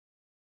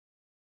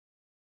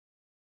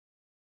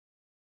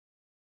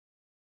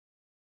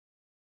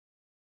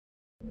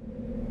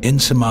In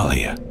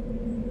Somalia,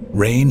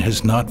 rain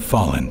has not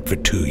fallen for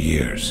 2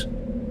 years.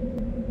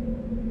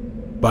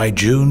 By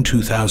June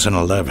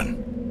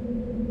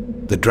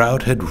 2011, the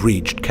drought had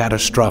reached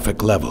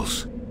catastrophic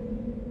levels,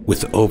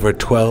 with over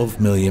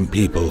 12 million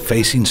people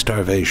facing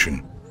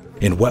starvation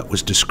in what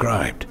was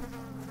described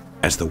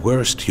as the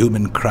worst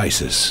human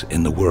crisis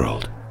in the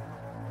world.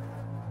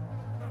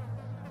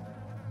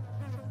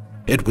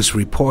 It was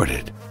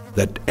reported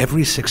that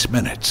every 6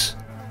 minutes,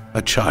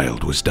 a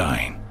child was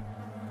dying.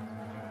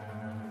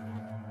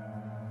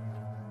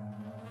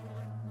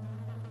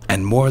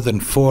 And more than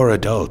 4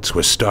 adults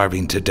were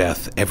starving to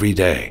death every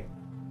day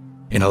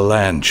in a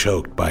land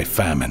choked by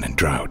famine and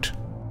drought.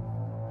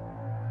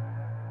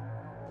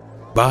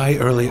 By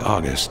early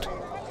August,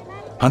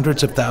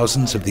 hundreds of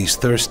thousands of these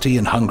thirsty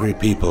and hungry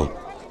people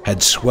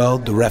had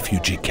swelled the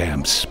refugee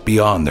camps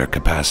beyond their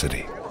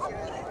capacity.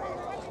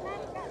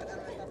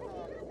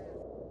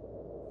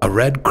 A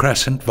Red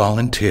Crescent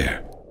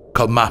volunteer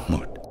called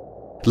Mahmoud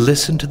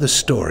listened to the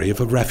story of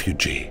a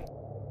refugee,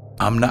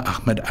 Amna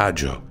Ahmed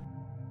Ajo.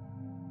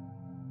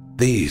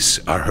 These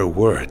are her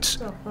words,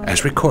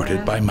 as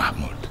recorded by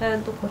Mahmoud.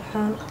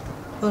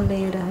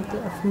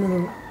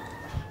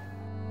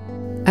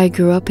 I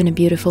grew up in a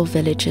beautiful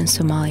village in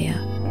Somalia,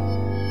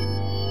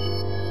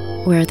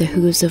 where the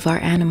hooves of our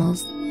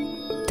animals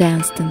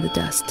danced in the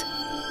dust.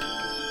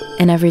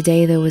 And every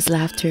day there was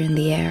laughter in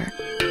the air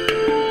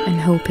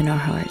and hope in our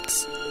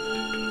hearts.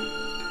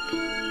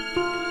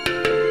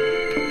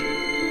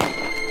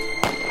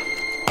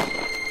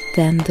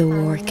 Then the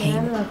war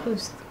came.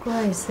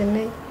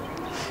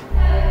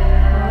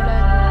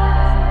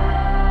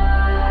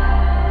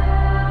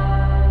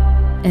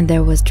 And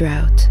there was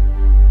drought.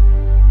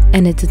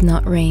 And it did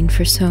not rain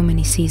for so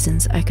many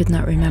seasons I could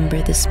not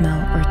remember the smell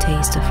or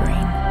taste of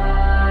rain.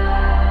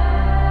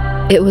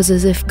 It was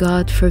as if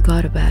God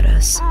forgot about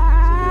us.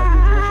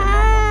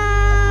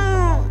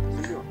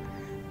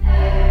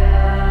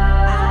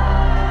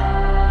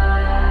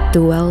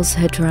 The wells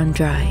had run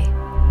dry.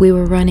 We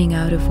were running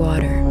out of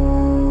water.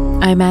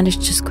 I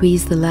managed to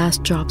squeeze the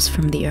last drops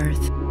from the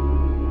earth.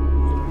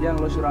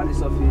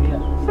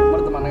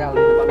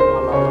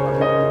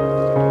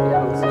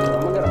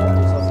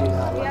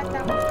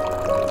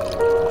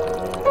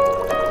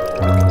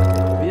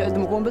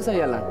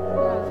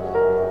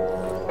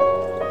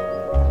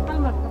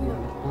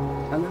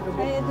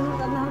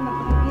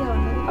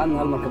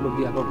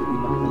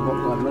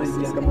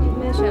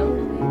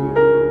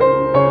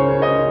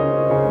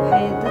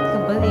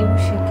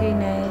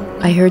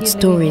 I heard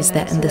stories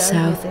that in the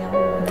south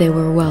there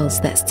were wells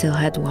that still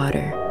had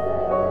water.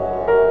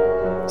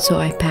 So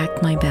I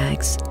packed my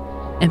bags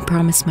and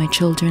promised my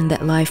children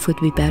that life would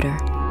be better.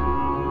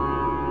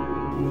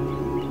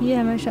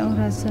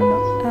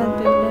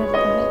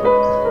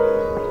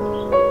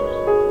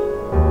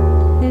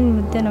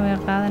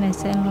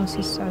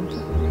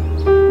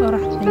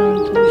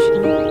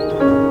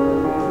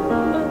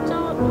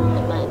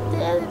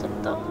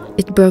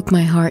 It broke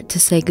my heart to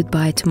say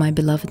goodbye to my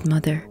beloved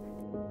mother.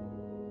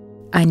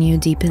 I knew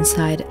deep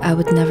inside I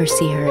would never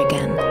see her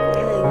again.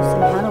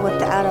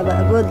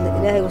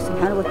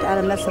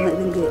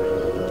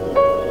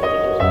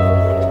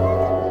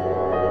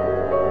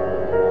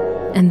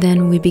 And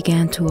then we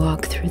began to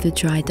walk through the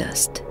dry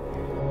dust.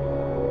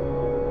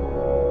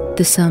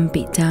 The sun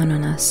beat down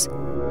on us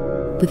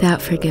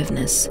without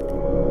forgiveness.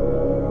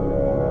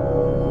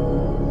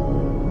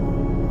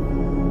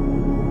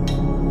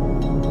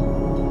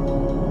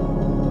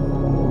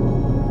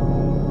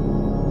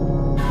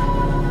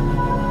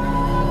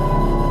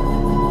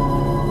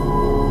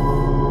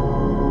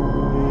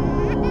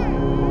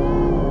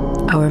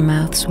 Our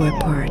mouths were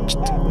parched.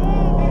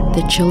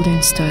 The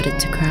children started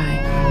to cry.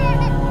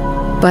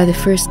 By the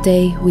first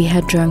day, we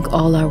had drunk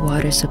all our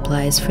water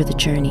supplies for the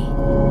journey.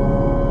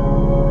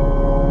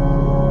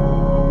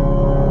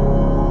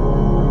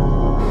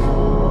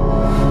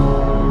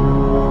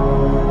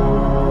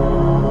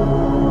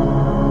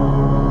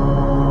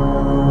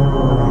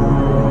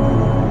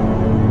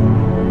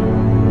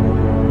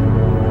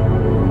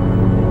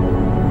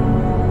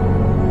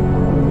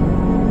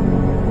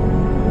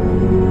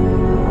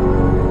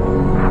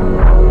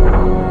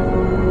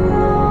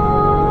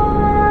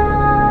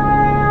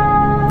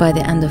 By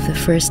the end of the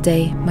first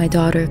day, my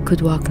daughter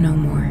could walk no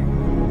more.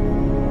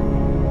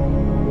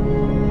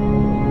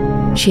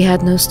 She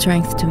had no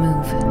strength to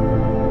move.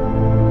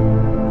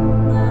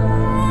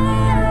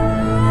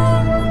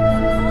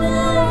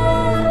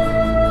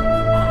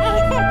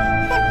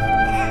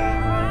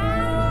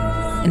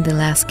 In the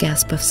last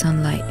gasp of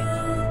sunlight,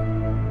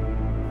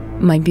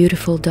 my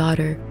beautiful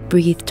daughter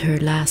breathed her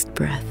last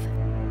breath.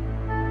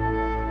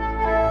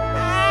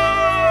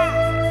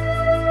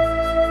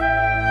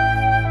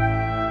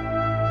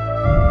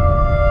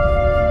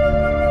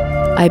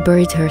 I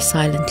buried her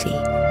silently.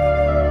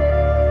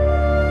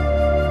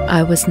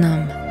 I was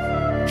numb,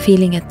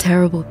 feeling a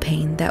terrible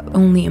pain that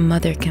only a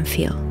mother can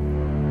feel.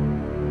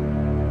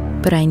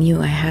 But I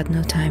knew I had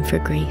no time for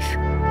grief.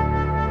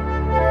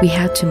 We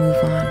had to move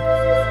on,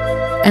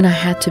 and I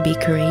had to be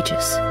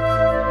courageous.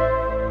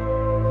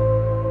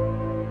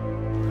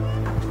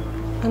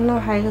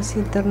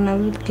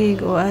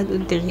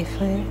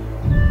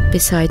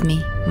 Beside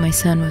me, my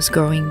son was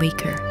growing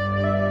weaker.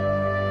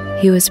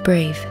 He was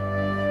brave.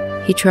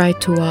 He tried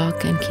to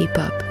walk and keep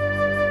up.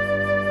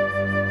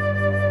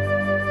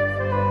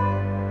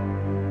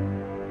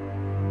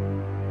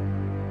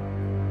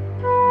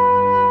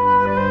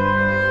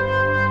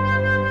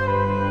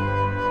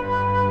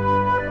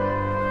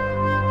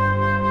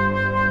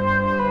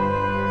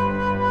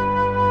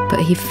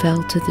 But he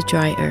fell to the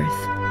dry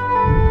earth,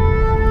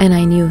 and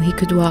I knew he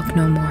could walk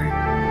no more.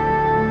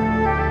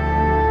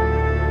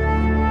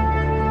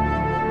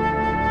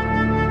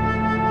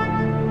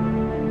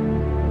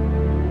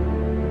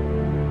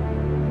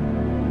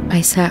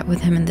 I sat with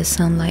him in the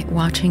sunlight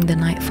watching the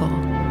nightfall.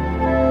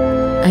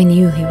 I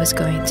knew he was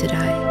going to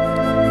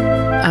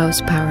die. I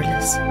was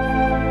powerless.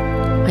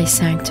 I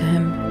sang to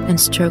him and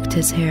stroked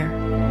his hair.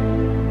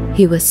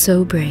 He was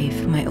so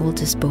brave, my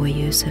oldest boy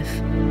Yusuf.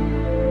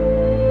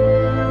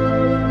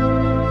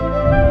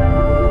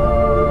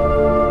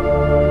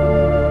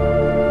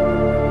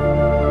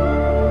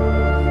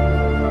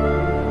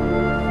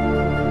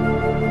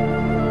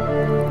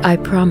 I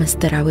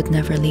promised that I would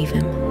never leave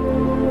him,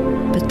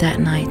 but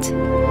that night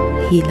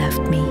he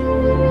left me,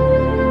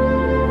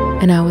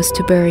 and I was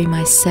to bury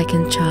my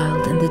second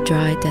child in the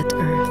dry, dead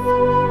earth.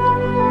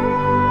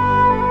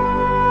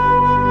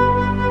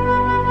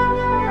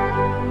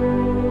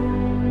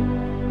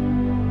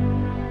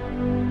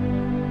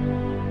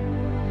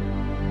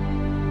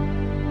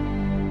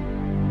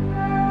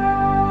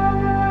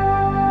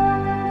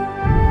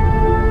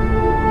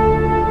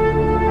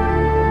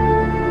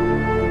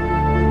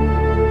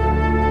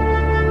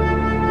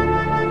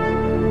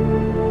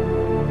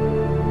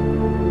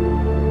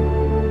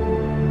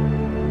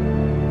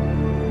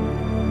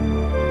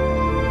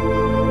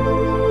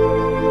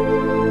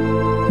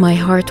 My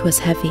heart was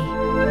heavy.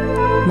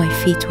 My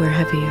feet were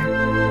heavier.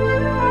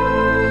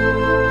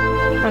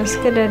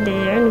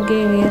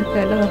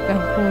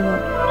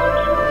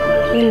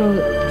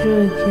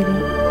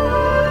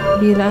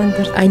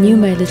 I knew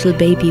my little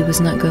baby was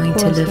not going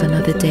to live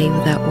another day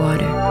without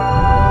water.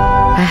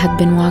 I had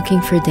been walking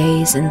for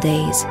days and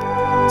days,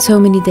 so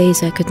many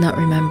days I could not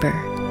remember.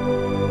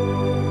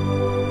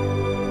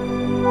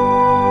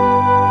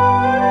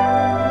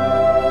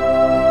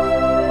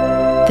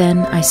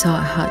 Then I saw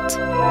a hut.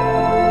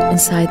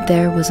 Inside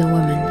there was a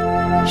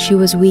woman. She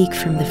was weak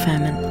from the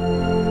famine.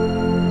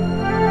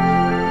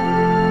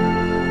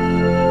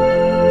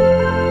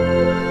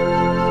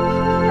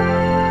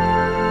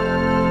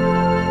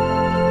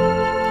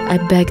 I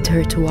begged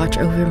her to watch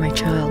over my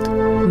child,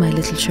 my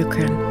little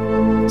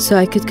Shukran, so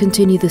I could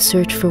continue the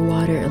search for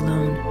water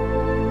alone.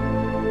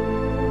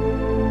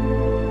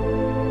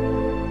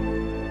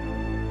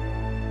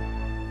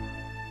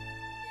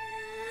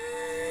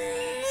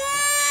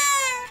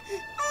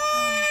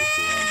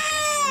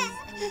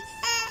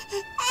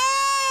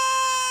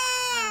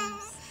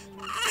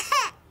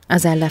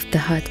 As I left the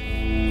hut,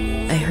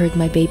 I heard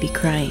my baby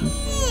crying,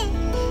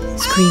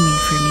 screaming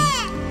for me.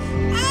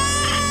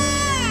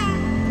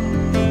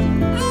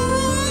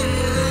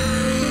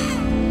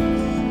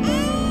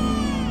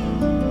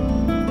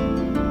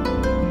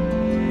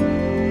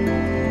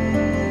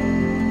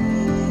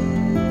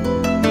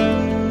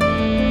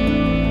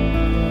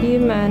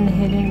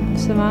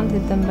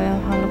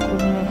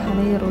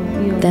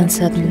 Then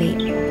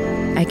suddenly,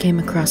 I came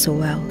across a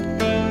well.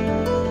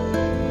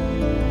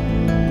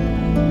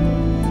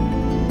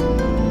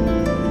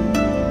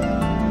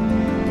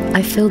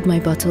 I filled my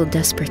bottle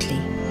desperately.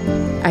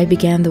 I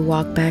began the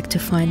walk back to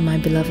find my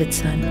beloved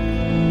son.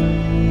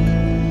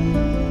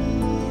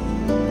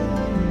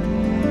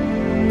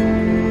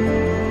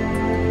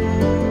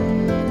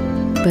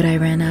 But I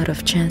ran out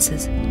of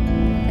chances,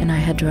 and I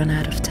had run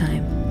out of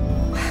time.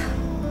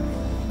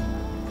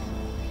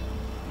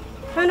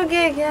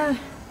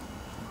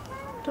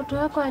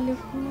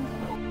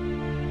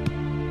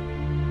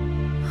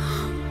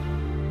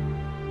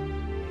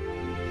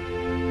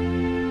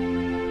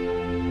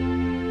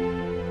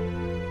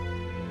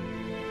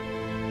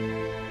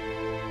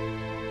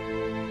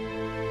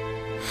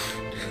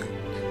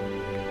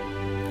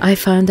 I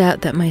found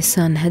out that my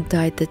son had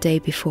died the day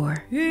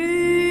before.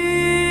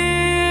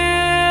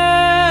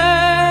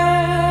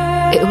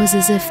 It was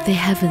as if the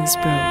heavens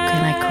broke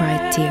and I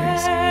cried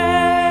tears.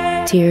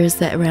 Tears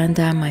that ran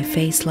down my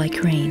face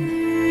like rain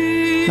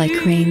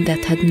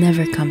that had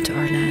never come to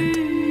our land.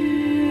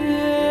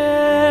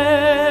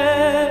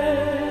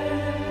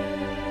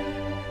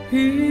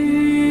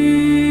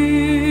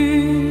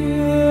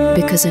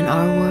 Because in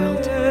our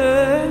world,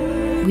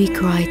 we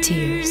cry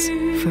tears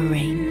for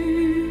rain.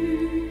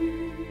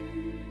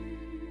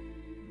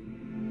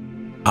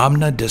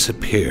 Amna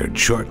disappeared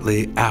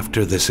shortly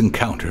after this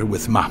encounter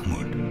with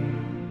Mahmoud.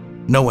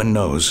 No one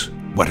knows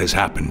what has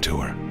happened to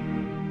her.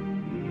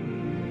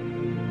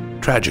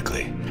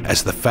 Tragically,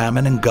 as the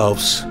famine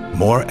engulfs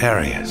more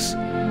areas,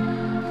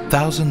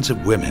 thousands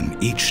of women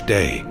each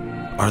day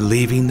are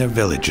leaving their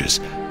villages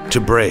to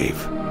brave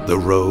the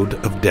road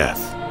of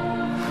death.